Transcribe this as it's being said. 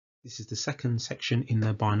This is the second section in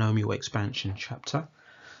the binomial expansion chapter,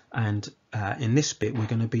 and in this bit we're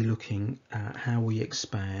going to be looking at how we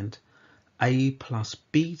expand a plus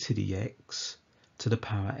b to the x to the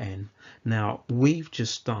power n. Now we've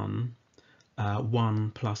just done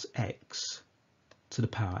 1 plus x to the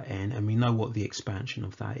power n, and we know what the expansion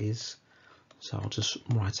of that is, so I'll just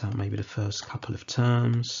write out maybe the first couple of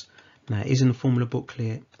terms. Now it is in the formula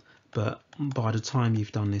booklet, but by the time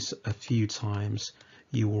you've done this a few times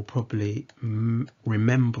you will probably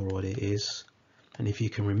remember what it is, and if you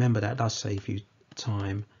can remember, that does save you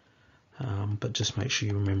time, but just make sure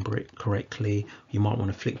you remember it correctly. You might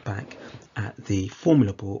want to flick back at the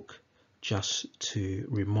formula book just to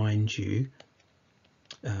remind you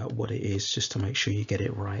what it is, just to make sure you get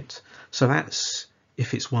it right. So that's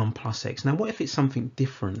if it's 1 plus x. Now what if it's something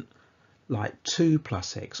different, like 2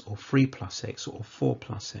 plus x or 3 plus x or 4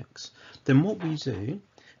 plus x? Then what we do,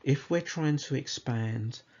 if we're trying to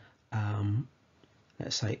expand,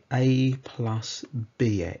 let's say a plus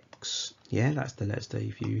bx, yeah, that's the letters that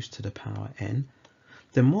you've used, to the power n,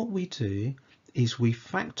 then what we do is we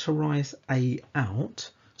factorize a out,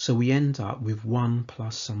 so we end up with 1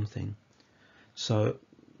 plus something. So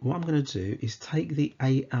what I'm going to do is take the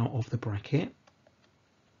a out of the bracket,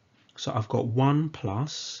 so I've got 1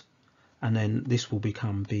 plus, and then this will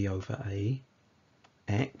become b over a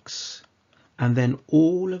x, and then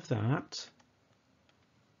all of that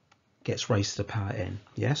gets raised to the power n.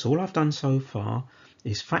 Yeah, so all I've done so far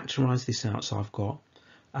is factorize this out, so I've got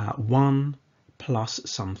 1 plus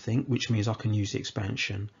something, which means I can use the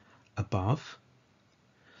expansion above.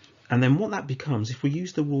 And then what that becomes, if we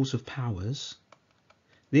use the rules of powers,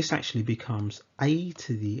 this actually becomes a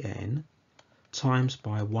to the n times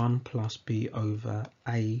by 1 plus b over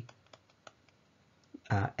a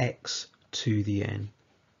x to the n.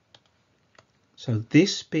 So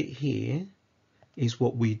this bit here is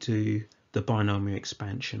what we do the binomial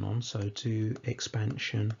expansion on. So do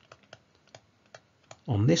expansion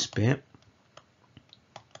on this bit,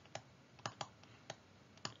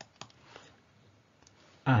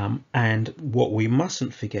 and what we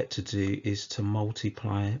mustn't forget to do is to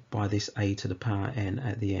multiply by this a to the power n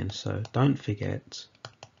at the end. So don't forget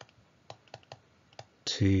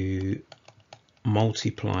to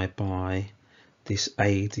multiply by this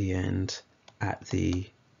a to the end at the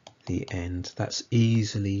end. That's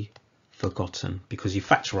easily forgotten because you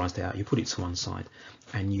factorized it out, you put it to one side,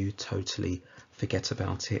 and you totally forget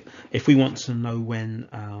about it. If we want to know when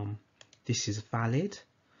this is valid,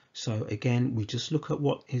 so again we just look at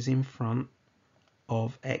what is in front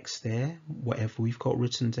of x there, whatever we've got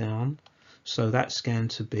written down. So that's going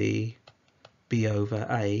to be b over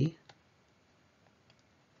a.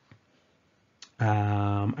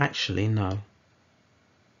 Actually no,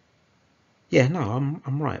 yeah, no,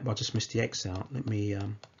 I'm right, but I just missed the x out. Let me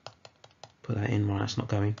put that in. Right, that's not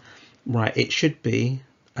going right. It should be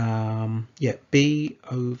yeah, b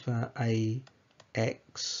over a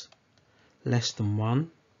x less than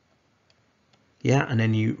 1. Yeah, and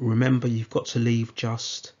then you remember you've got to leave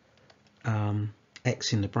just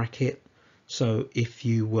x in the bracket. So if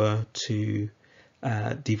you were to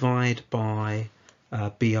divide by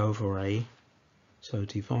b over a, so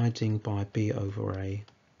dividing by b over a,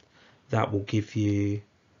 that will give you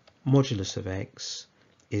modulus of x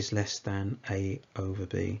is less than a over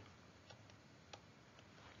b.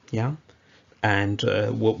 Yeah, and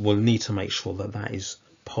we'll need to make sure that that is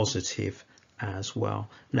positive as well.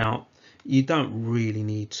 Now you don't really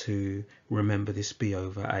need to remember this b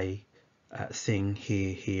over a thing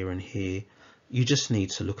here, here and here. You just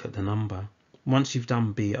need to look at the number. Once you've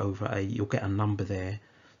done b over a, you'll get a number there,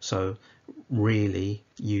 so really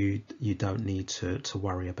you don't need to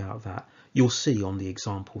worry about that. You'll see on the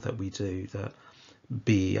example that we do that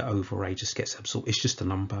b over a just gets absorbed. It's just a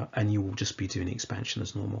number, and you will just be doing expansion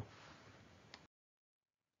as normal.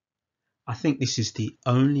 I think this is the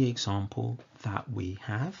only example that we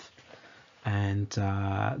have, and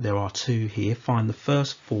there are 2 here. Find the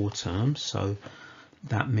first 4 terms, so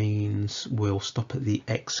that means we'll stop at the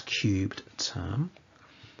x cubed term,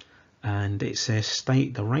 and it says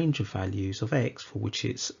state the range of values of x for which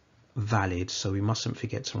it's valid, so we mustn't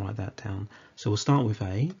forget to write that down. So we'll start with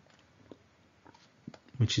a,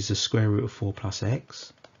 which is the square root of 4 plus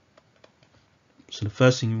x. So the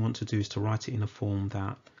first thing you want to do is to write it in a form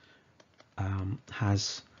that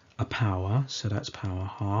has a power, so that's power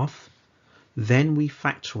half. Then we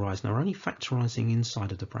factorize. Now we're only factorizing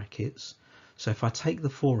inside of the brackets, so if I take the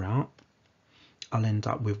 4 out, I'll end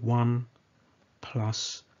up with 1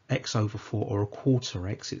 plus x over 4, or a quarter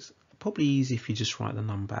x. It's probably easy if you just write the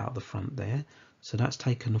number out the front there. So that's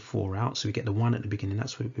taken the 4 out, so we get the 1 at the beginning.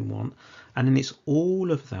 That's what we want. And then it's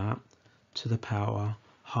all of that to the power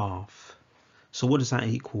half. So what does that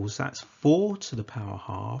equal? That's 4 to the power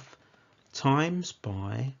half times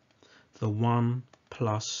by the 1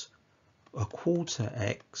 plus a quarter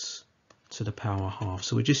x to the power half.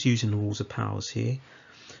 So we're just using the rules of powers here.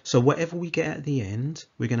 So whatever we get at the end,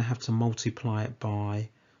 we're going to have to multiply it by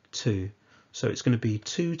 2. So it's going to be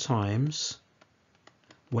 2 times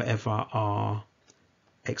whatever our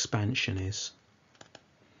expansion is.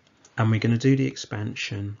 And we're going to do the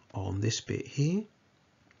expansion on this bit here.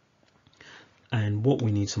 And what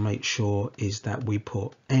we need to make sure is that we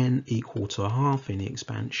put n equal to a half in the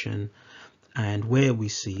expansion, and where we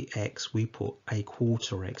see x we put a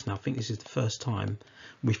quarter x. Now I think this is the first time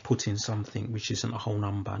we've put in something which isn't a whole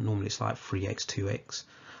number. Normally it's like 3x, 2x,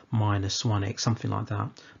 minus 1x, something like that.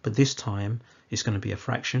 But this time it's going to be a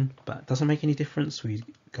fraction, but it doesn't make any difference. We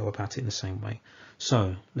go about it in the same way.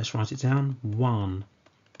 So let's write it down. 1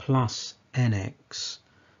 plus nx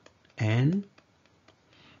n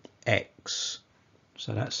x,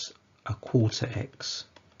 so that's a quarter x,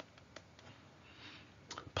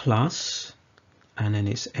 plus, and then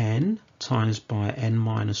it's n times by n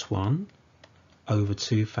minus 1 over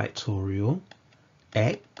 2 factorial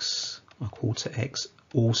x, a quarter x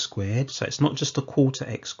all squared. So it's not just a quarter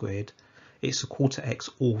x squared, it's a quarter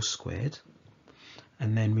x all squared.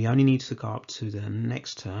 And then we only need to go up to the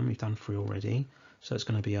next term. We've done 3 already, so it's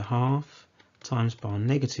going to be a half times by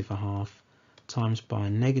negative a half times by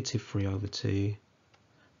negative 3 over 2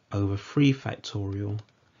 over 3 factorial,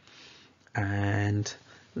 and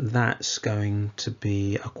that's going to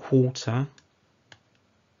be a quarter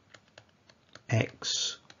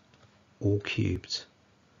x all cubed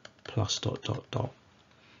plus dot dot dot.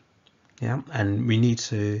 Yeah, and we need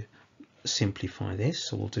to simplify this,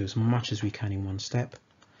 so we'll do as much as we can in one step.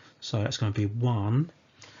 So that's going to be 1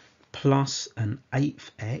 plus an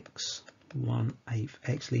 1/8 x, 1/8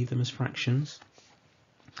 x, leave them as fractions.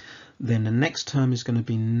 Then the next term is going to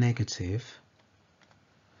be negative,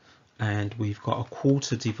 and we've got a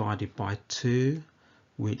quarter divided by 2,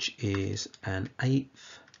 which is an 1/8,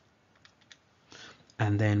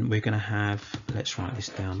 and then we're going to have, let's write this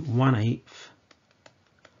down, 1/8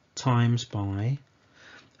 times by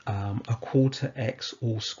a quarter x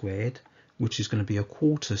all squared, which is going to be a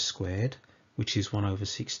quarter squared, which is 1 over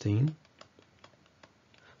 16,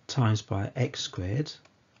 times by x squared.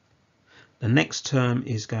 The next term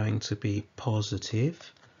is going to be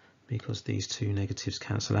positive because these two negatives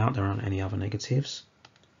cancel out, there aren't any other negatives.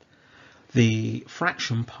 The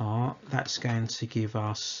fraction part, that's going to give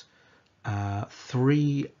us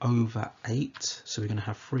 3 over 8, so we're going to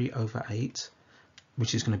have 3 over 8,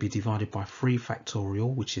 which is going to be divided by 3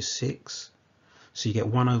 factorial, which is 6. So you get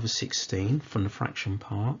 1 over 16 from the fraction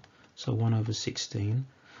part, so 1 over 16,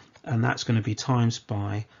 and that's going to be times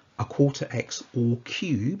by a quarter x all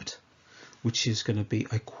cubed, which is going to be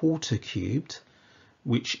a quarter cubed,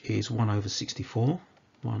 which is 1 over 64,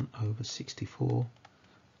 1 over 64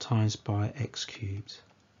 times by x cubed.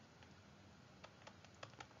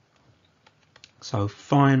 So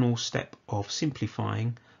final step of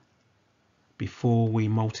simplifying before we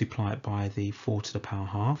multiply it by the 4 to the power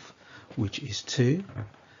half, which is 2.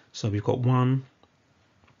 So we've got 1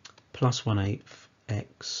 plus 1/8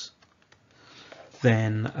 x,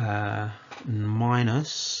 then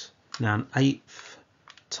minus, now an 1/8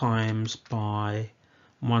 times by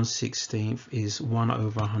 1/16 is 1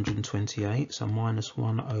 over 128, so minus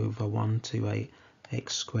 1 over 128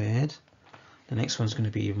 x squared. The next one's going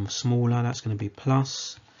to be even smaller, that's going to be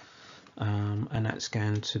plus, and that's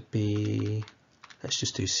going to be, let's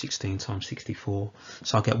just do 16 times 64,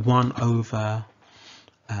 so I'll get 1 over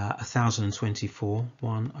 1024,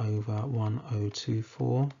 1 over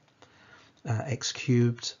 1024 x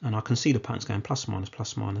cubed, and I can see the patterns going plus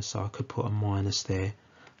minus, so I could put a minus there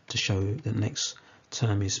to show that the next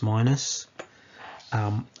term is minus.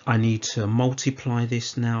 I need to multiply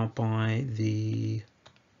this now by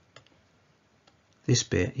this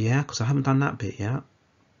bit, yeah, because I haven't done that bit yet.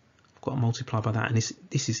 I've got to multiply by that, and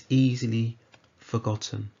this is easily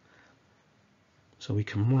forgotten. So we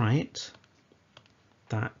can write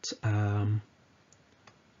that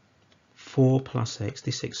 4 plus x,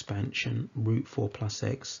 this expansion, root 4 plus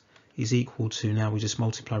x, is equal to, now we just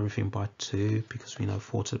multiply everything by 2 because we know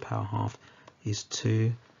 4 to the power half is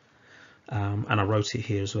 2. And I wrote it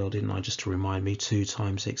here as well, didn't I, just to remind me, 2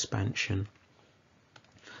 times expansion.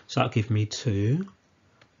 So that'll give me 2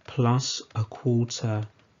 plus a quarter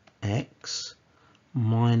x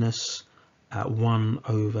minus 1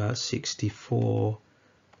 over 64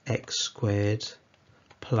 x squared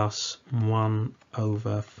plus 1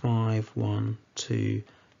 over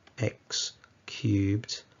 512x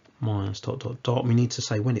cubed minus dot dot dot. We need to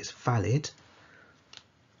say when it's valid.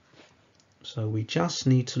 So we just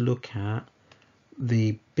need to look at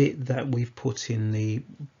the bit that we've put in the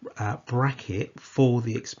bracket for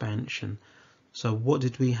the expansion. So what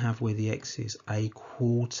did we have where the x is? A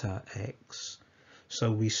quarter x.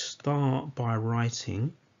 So we start by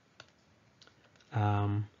writing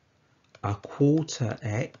a quarter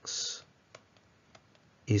x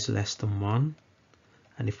is less than 1.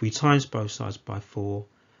 And if we times both sides by 4,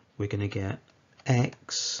 we're going to get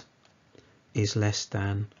x is less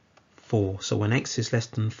than 4. So when x is less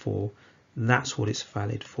than 4, that's what it's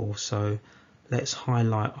valid for. So let's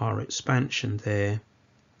highlight our expansion there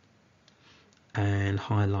and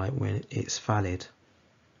highlight when it's valid.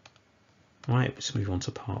 Right, let's move on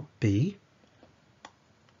to part B.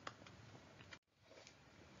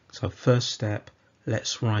 So first step,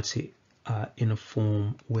 let's write it in a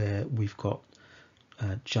form where we've got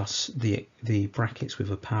just the brackets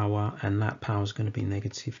with a power, and that power is going to be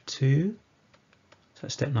 -2. So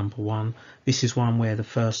that's step number 1. This is one where the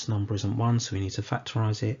first number isn't 1, so we need to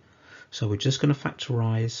factorize it. So we're just going to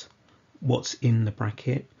factorize what's in the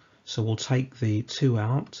bracket. So we'll take the 2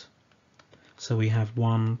 out. So we have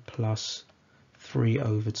 1 plus 3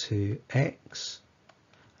 over 2x,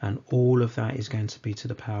 and all of that is going to be to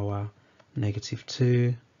the power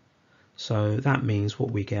 -2. So that means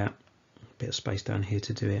what we get, a bit of space down here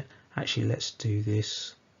to do it. Actually, let's do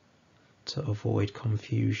this to avoid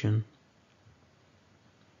confusion.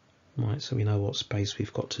 Right, so we know what space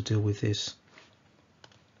we've got to deal with this.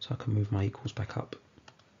 So I can move my equals back up.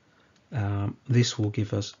 This will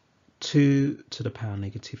give us 2 to the power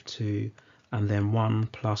 -2, and then 1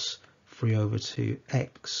 plus 3 over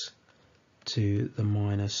 2x to the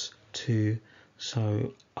 -2.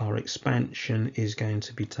 So our expansion is going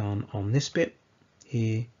to be done on this bit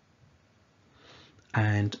here,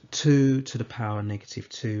 and 2 to the power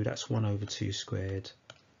 -2, that's 1 over 2 squared.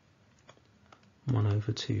 1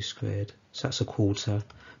 over 2 squared, so that's a quarter.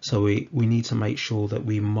 So we need to make sure that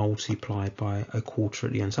we multiply by a quarter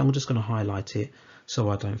at the end. So I'm just going to highlight it so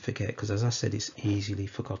I don't forget, because as I said, it's easily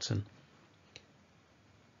forgotten.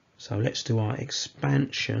 So let's do our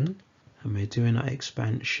expansion, and we're doing our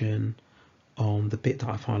expansion on the bit that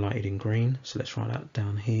I've highlighted in green. So let's write that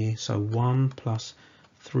down here. So 1 plus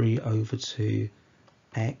 3 over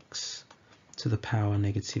 2x to the power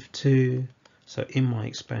 -2. So in my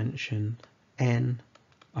expansion, n,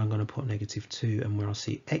 I'm going to put -2, and where I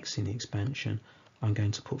see x in the expansion, I'm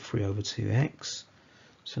going to put 3 over 2x.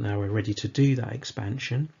 So now we're ready to do that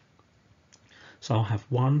expansion. So I'll have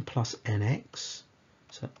 1 plus nx,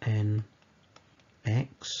 so nx,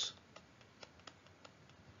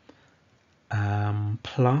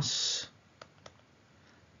 plus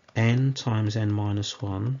n times n minus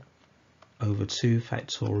 1 over 2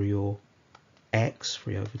 factorial x,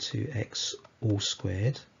 3 over 2x all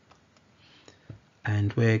squared.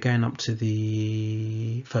 And we're going up to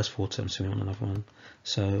the first 4 terms, so we want another one.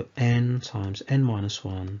 So n times n minus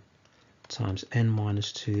 1 times n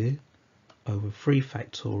minus 2 over 3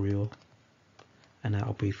 factorial, and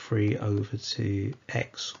that'll be 3 over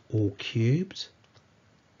 2x all cubed,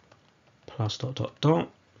 plus dot dot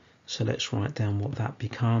dot. So let's write down what that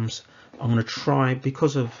becomes. I'm going to try,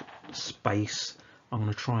 because of space, I'm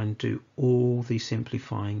going to try and do all the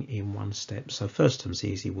simplifying in one step. So first term's the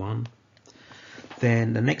easy one.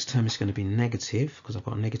 Then the next term is going to be negative, because I've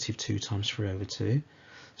got a -2 times 3 over 2.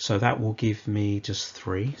 So that will give me just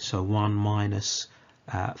 3. So 1 minus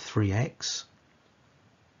 3x.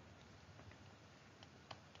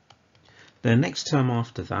 The next term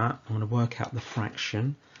after that, I'm going to work out the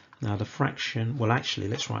fraction. Now the fraction, well actually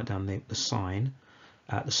let's write down the sign.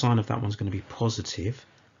 The sign of that one's going to be positive,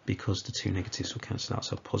 because the 2 negatives will cancel out,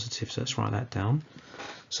 so positive. So let's write that down.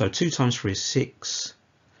 So 2 times 3 is 6.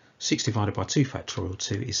 6 divided by 2 factorial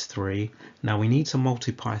 2 is 3. Now we need to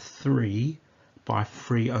multiply 3 by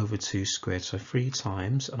 3 over 2 squared. So 3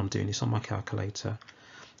 times, and I'm doing this on my calculator,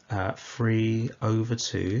 3 over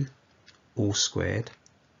 2 all squared.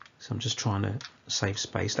 So I'm just trying to save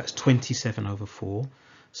space. That's 27 over 4.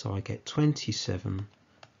 So I get 27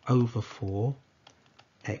 over 4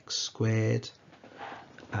 x squared.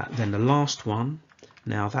 Then the last one,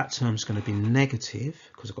 now that term's going to be negative,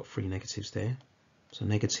 because I've got 3 negatives there. So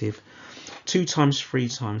negative 2 times 3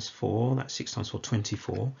 times 4, that's 6 times 4,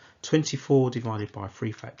 24. 24 divided by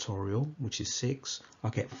 3 factorial, which is 6, I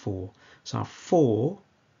get 4. So 4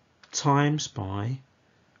 times by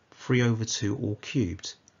 3 over 2 all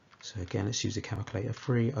cubed. So again, let's use the calculator.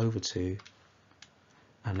 3 over 2,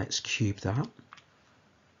 and let's cube that.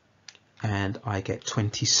 and I get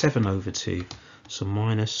 27 over 2. So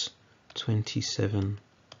minus 27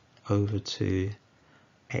 over 2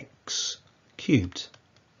 x cubed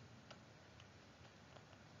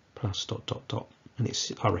plus dot dot dot, and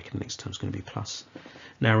I reckon the next term is going to be plus.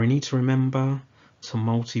 Now we need to remember to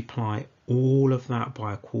multiply all of that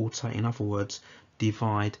by a quarter. In other words,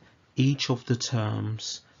 divide each of the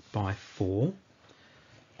terms by 4.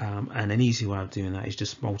 And an easy way of doing that is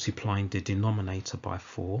just multiplying the denominator by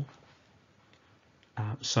 4.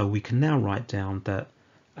 So we can now write down that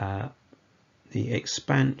the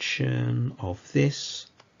expansion of this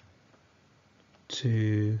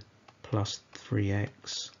 2 plus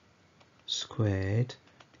 3x squared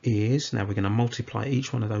is, now we're going to multiply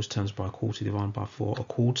each one of those terms by a quarter divided by 4. A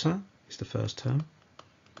quarter is the first term.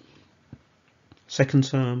 Second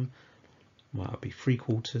term, well, it'll be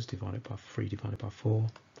 3/4 divided by 3 divided by 4.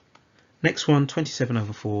 Next one, 27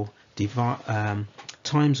 over 4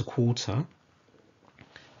 times a quarter.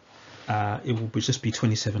 It will just be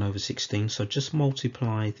 27 over 16. So just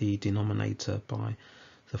multiply the denominator by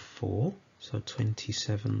the 4. So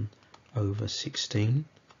 27 over 16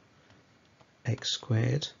 x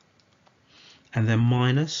squared. And then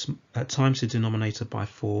minus, times the denominator by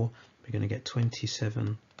 4. We're going to get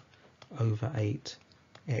 27 over 8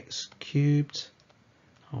 x cubed.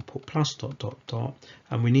 I'll put plus dot dot dot,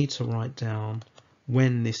 and we need to write down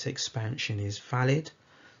when this expansion is valid.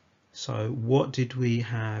 So what did we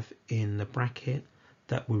have in the bracket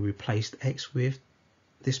that we replaced x with?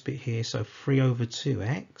 This bit here, so 3 over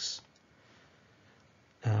 2x.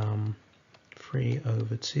 3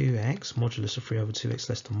 over 2x, modulus of 3 over 2x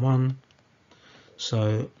less than 1.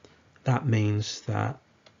 So that means that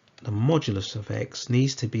the modulus of x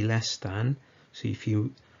needs to be less than, so if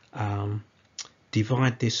you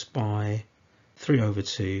divide this by 3 over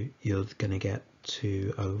 2, you're going to get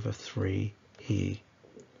 2 over 3 here.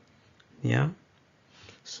 Yeah,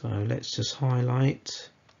 so let's just highlight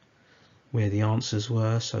where the answers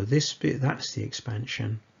were. So this bit, that's the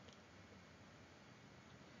expansion,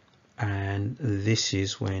 and this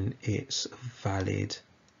is when it's valid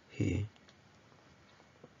here.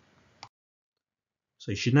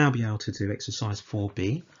 So you should now be able to do exercise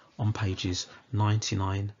 4b on pages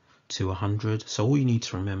 99 to 100. So all you need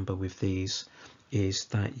to remember with these is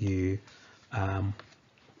that you,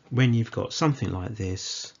 when you've got something like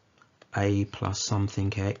this, a plus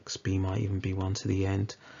something x, b might even be 1 to the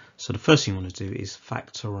end. So the first thing you want to do is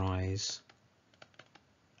factorize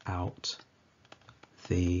out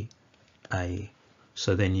the a.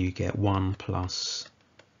 So then you get 1 plus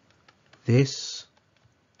this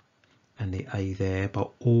and the a there,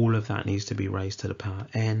 but all of that needs to be raised to the power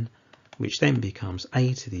n, which then becomes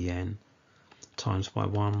a to the n times by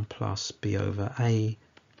 1 plus b over a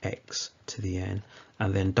x to the n.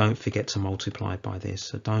 And then don't forget to multiply by this.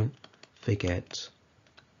 So don't forget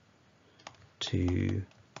to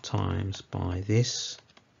times by this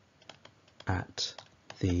at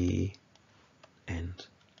the end.